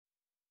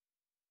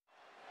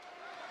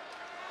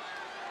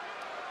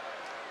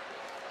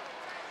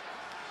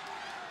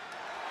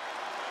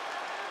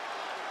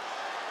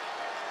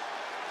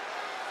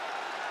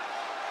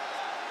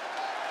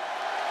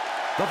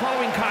The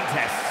following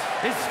contest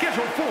is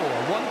scheduled for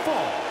one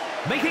fall.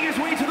 Making his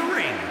way to the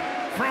ring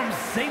from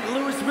St.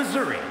 Louis,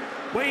 Missouri,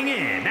 weighing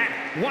in at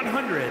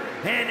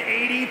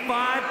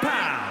 185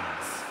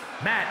 pounds,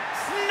 Matt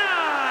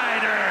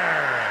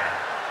Snyder.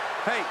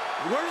 Hey,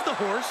 where's the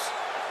horse?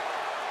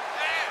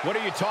 What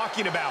are you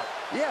talking about?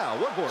 Yeah,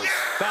 what horse?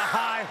 The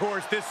high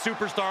horse this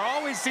superstar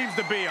always seems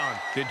to be on.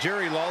 Did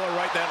Jerry Lawler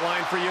write that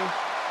line for you?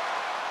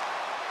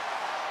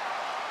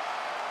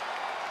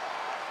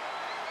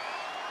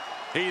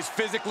 He's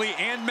physically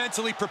and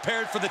mentally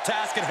prepared for the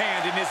task at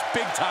hand in this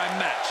big-time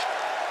match.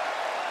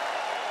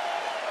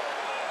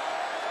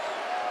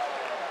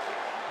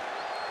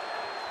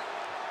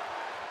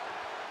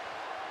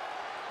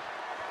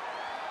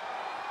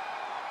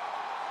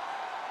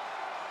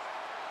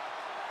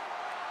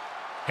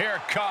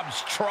 Here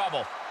comes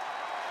trouble.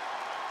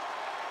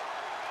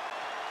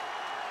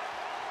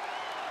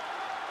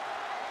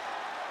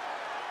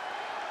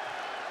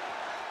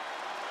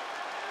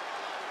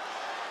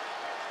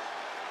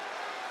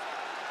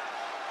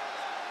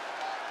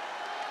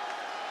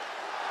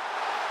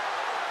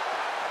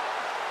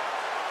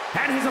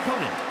 And his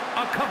opponent,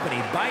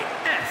 accompanied by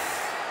S.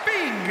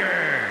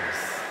 Fingers.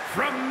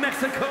 From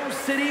Mexico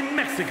City,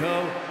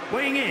 Mexico,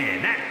 weighing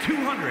in at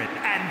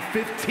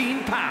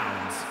 215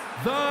 pounds,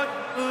 the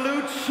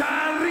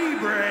Lucha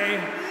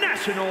Libre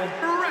National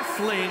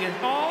Wrestling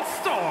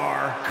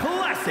All-Star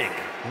Classic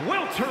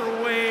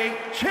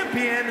Welterweight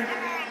Champion,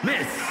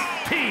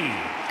 Mistico.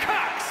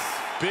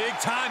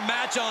 Big-time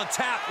match on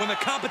tap. When the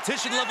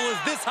competition level is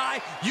this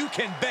high, you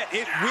can bet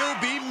it will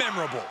be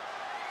memorable.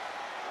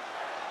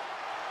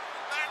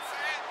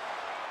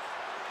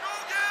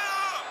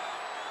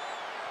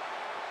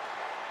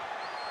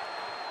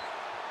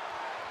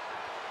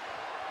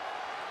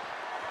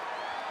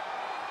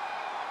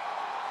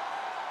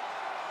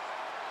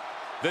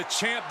 The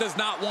champ does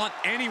not want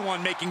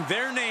anyone making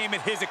their name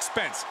at his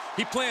expense.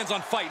 He plans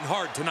on fighting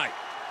hard tonight.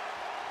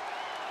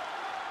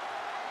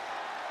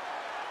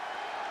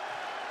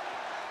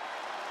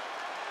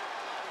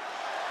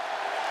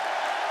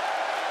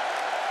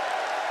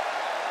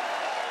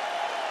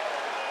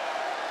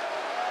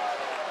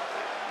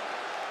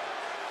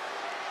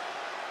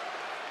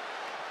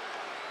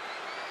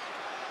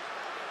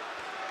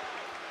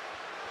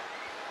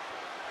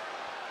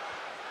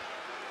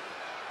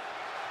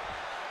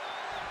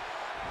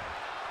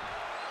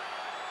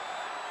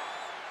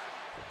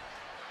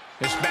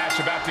 This match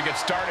about to get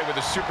started with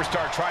a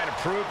superstar trying to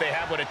prove they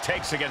have what it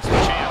takes against the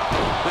champ.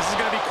 This is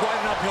going to be quite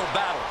an uphill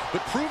battle, but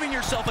proving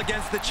yourself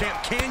against the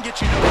champ can get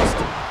you noticed.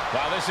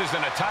 While this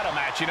isn't a title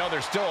match, you know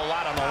there's still a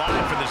lot on the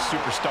line for this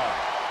superstar.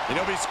 And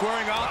he'll be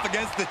squaring off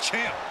against the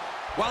champ.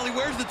 While he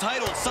wears the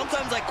title,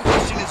 sometimes I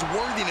question his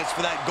worthiness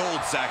for that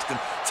gold, Saxton.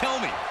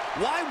 Tell me,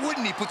 why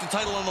wouldn't he put the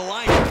title on the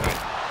line here tonight?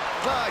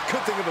 I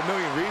could think of a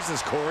million reasons,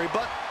 Corey,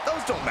 but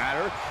those don't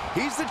matter.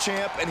 He's the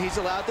champ, and he's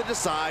allowed to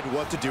decide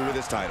what to do with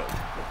his title.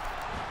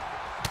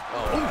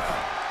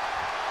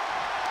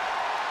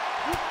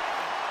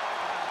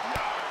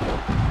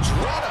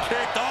 Drop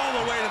kicked all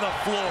the way to the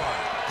floor.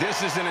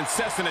 This is an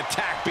incessant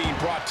attack being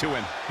brought to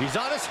him. He's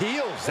on his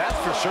heels, that's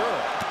for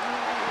sure.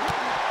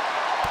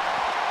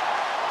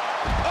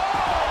 Oh,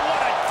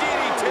 what a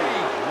DDT!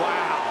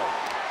 Wow.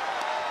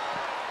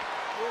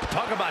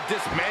 Talk about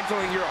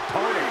dismantling your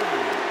opponent.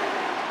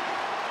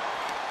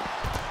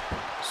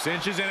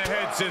 Cinches in a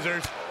head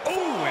scissors. Ooh,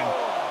 and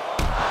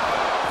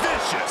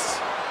vicious.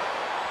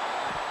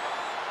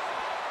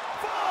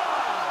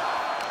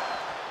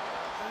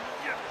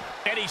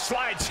 And he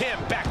slides him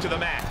back to the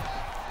mat.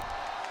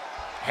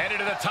 Headed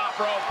to the top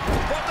rope.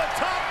 From the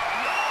top.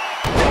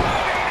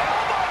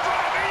 Elbow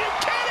drop. Are you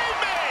kidding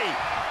me?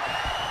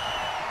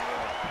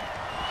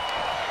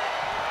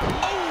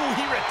 Oh,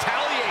 he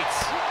retaliates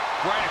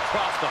right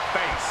across the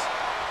face.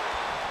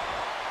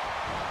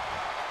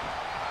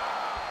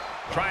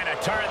 Trying to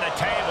turn the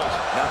tables.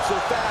 Not so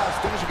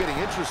fast. Things are getting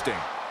interesting.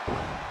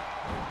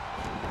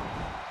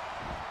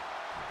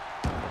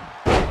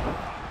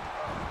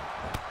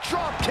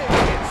 Drop kick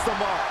hits the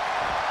mark.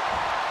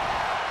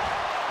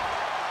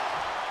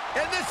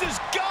 And this has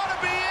got to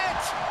be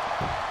it.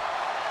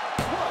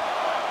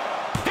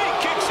 He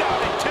kicks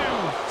out at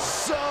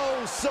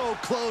 2. So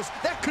close.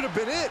 That could have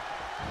been it.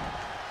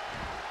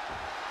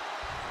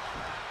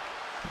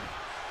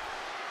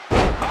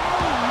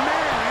 Oh,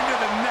 man, into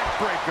the neck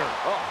breaker.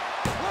 Oh.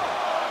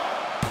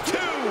 2.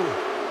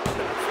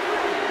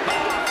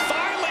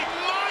 Finally,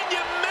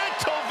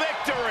 monumental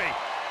victory.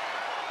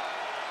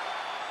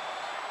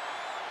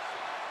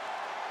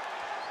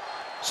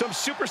 Some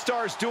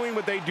superstars doing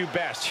what they do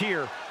best.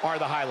 Here are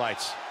the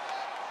highlights.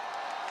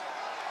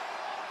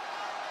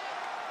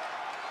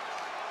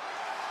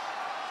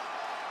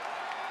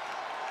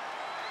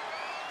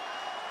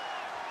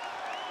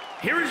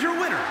 Here is your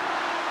winner,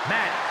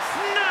 Matt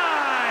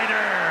Snyder.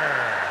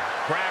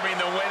 Grabbing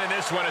the win in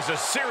this one is a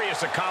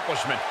serious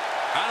accomplishment.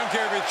 I don't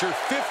care if it's your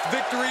 5th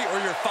victory or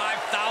your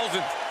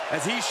 5,000th.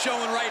 As he's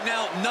showing right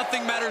now,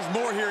 nothing matters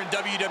more here in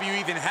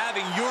WWE than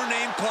having your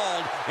name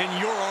called and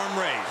your arm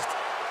raised.